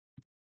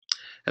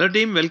Hello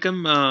team,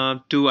 welcome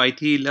to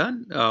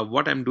ITeLearn.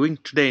 What I'm doing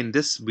today in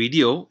this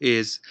video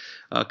is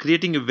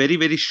creating a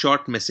very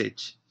short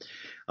message.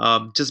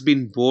 Just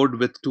been bored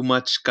with too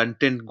much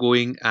content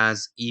going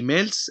as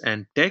emails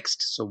and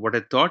text. So what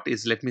I thought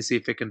is let me see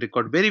if I can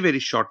record very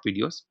short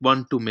videos,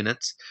 1-2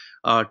 minutes,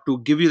 to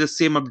give you the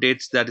same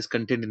updates that is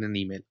contained in an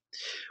email.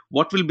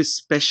 What will be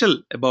special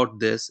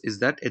about this is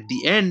that at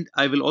the end,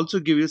 I will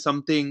also give you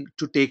something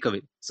to take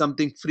away,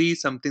 something free,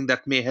 something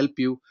that may help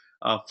you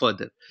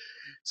further.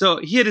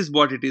 So here is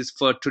what it is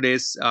for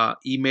today's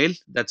email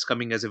that's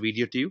coming as a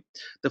video to you.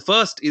 The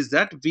first is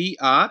that we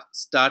are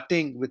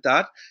starting with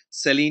our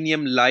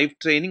Selenium live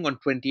training on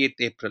 28th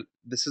April.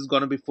 This is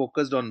going to be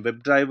focused on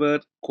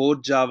WebDriver, Core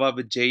Java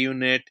with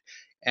JUnit,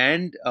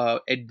 and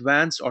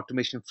advanced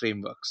automation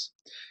frameworks.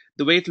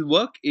 The way it will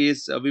work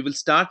is we will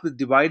start with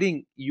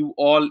dividing you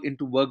all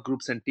into work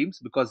groups and teams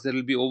because there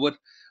will be over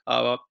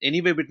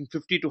anywhere between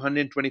 50 to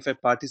 125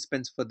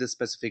 participants for this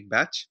specific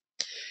batch.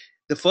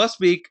 The first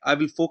week, I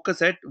will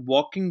focus at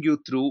walking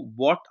you through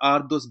what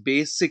are those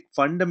basic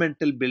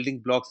fundamental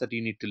building blocks that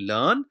you need to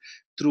learn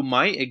through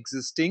my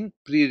existing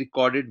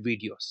pre-recorded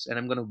videos. And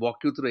I'm going to walk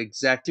you through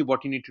exactly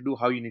what you need to do,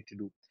 how you need to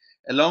do,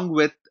 along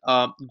with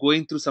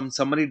going through some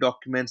summary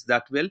documents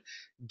that will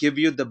give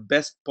you the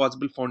best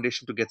possible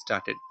foundation to get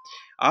started.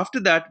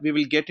 After that, we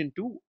will get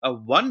into a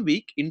 1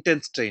 week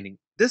intense training.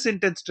 This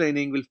intense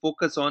training will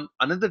focus on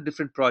another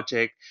different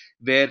project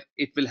where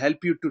it will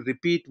help you to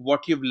repeat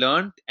what you've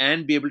learned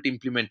and be able to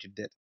implement it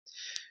there.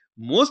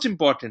 Most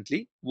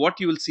importantly, what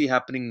you will see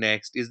happening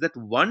next is that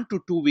 1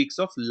 to 2 weeks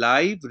of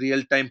live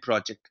real time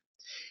project.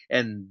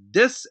 And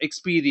this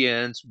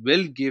experience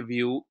will give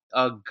you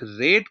a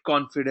great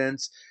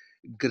confidence,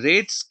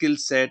 great skill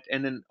set,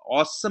 and an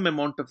awesome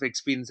amount of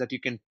experience that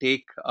you can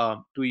take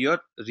to your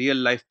real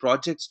life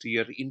projects, to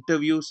your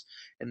interviews,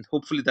 and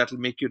hopefully that will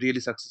make you really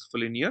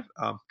successful in your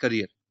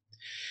career.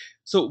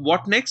 So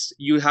what next?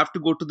 You have to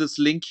go to this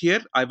link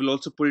here. I will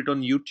also put it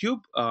on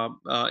YouTube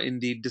in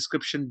the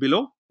description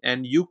below,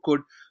 and you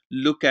could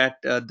look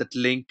at that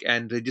link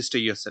and register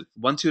yourself.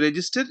 Once you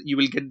register, you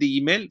will get the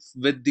email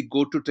with the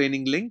go to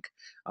training link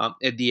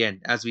at the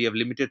end, as we have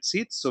limited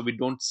seats, so we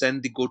don't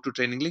send the go to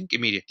training link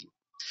immediately.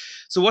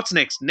 So what's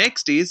next?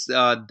 Next is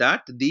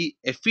that the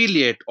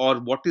affiliate, or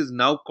what is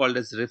now called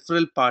as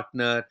referral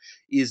partner,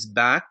 is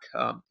back.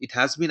 It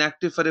has been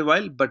active for a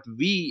while, but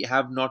we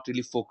have not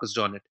really focused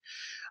on it.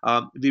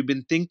 We've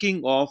been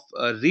thinking of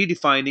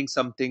redefining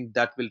something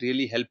that will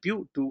really help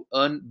you to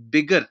earn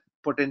bigger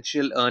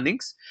potential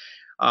earnings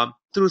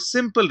through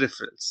simple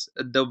referrals.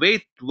 The way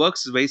it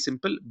works is very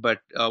simple,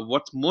 but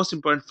what's most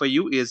important for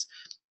you is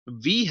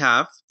we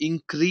have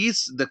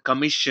increased the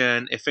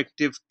commission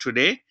effective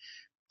today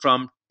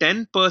from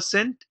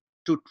 10%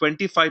 to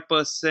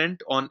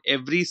 25% on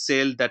every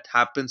sale that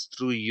happens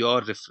through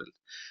your referral.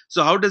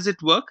 So how does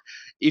it work?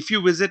 If you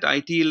visit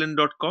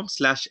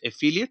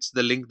itelearn.com/affiliates,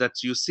 the link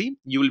that you see,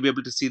 you will be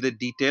able to see the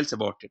details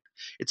about it.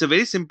 It's a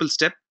very simple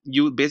step.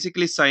 You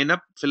basically sign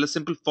up, fill a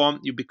simple form,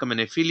 you become an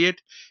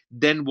affiliate.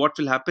 Then what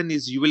will happen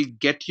is you will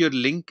get your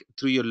link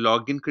through your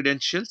login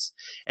credentials,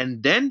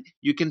 and then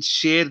you can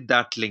share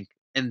that link.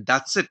 And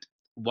that's it.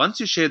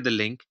 Once you share the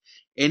link,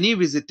 any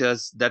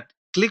visitors that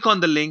click on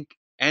the link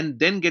and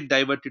then get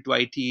diverted to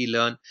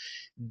ITeLearn,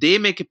 they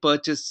make a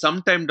purchase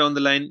sometime down the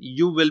line.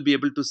 You will be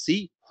able to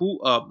see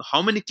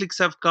how many clicks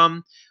have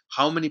come,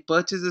 how many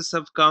purchases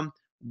have come,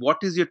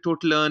 what is your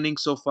total earning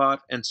so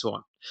far, and so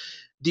on.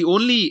 The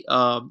only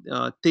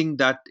thing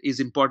that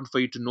is important for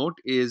you to note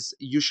is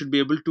you should be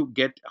able to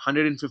get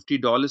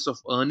 $150 of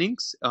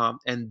earnings,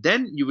 and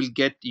then you will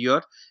get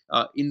your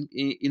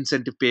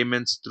incentive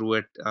payments through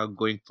it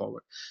going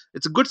forward.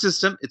 It's a good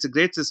system, it's a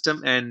great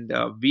system, and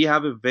we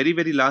have a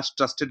very large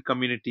trusted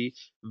community.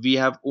 We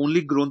have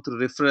only grown through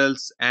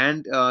referrals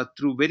and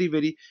through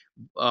very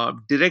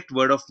direct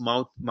word of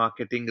mouth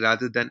marketing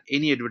rather than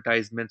any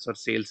advertisements or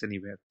sales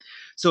anywhere.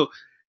 So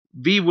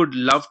we would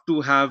love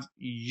to have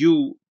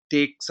you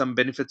take some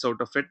benefits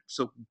out of it.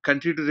 So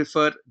continue to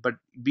refer, but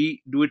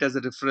we do it as a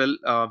referral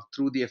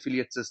through the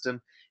affiliate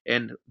system,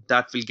 and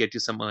that will get you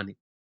some earning.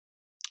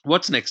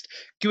 What's next?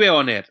 QA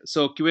on air.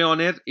 So QA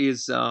on air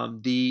is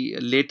the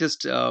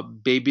latest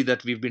baby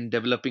that we've been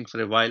developing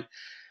for a while.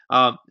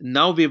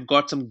 Now we've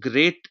got some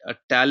great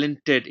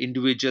talented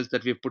individuals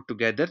that we've put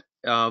together.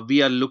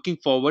 We are looking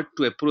forward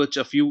to approach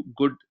a few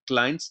good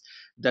clients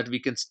that we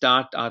can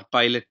start our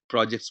pilot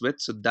projects with.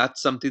 So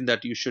that's something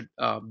that you should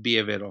be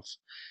aware of.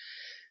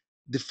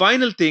 The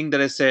final thing that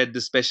I said,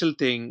 the special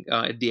thing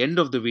at the end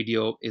of the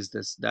video is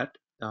this, that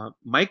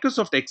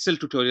Microsoft Excel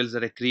tutorials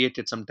that I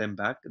created some time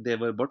back, there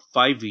were about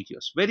 5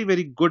 videos,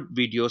 very good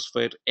videos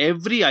for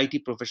every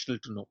IT professional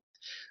to know.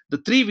 The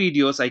 3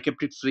 videos I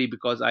kept it free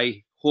because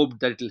I hoped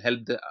that it will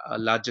help the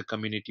larger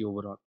community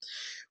overall.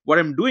 What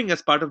I'm doing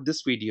as part of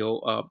this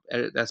video,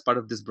 as part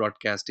of this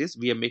broadcast, is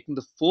we are making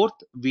the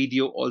 4th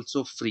video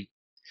also free.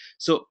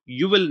 So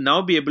you will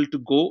now be able to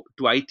go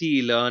to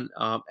ITeLearn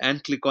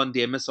and click on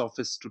the MS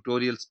Office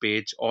tutorials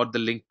page or the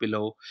link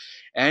below,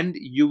 and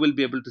you will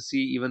be able to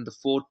see even the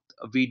 4th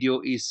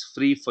video is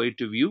free for you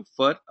to view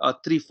for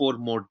 3 4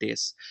 more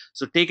days.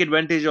 So take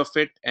advantage of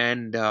it,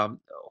 and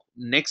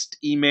next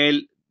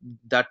email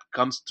that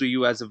comes to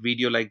you as a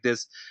video like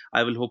this,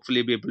 I will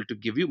hopefully be able to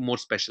give you more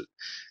special.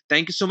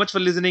 Thank you so much for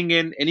listening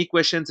in. Any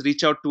questions,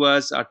 reach out to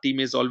us. Our team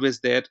is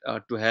always there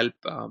to help.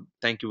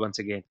 Thank you once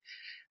again.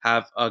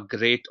 Have a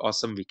great,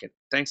 awesome weekend.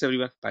 Thanks,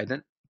 everyone. Bye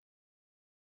then.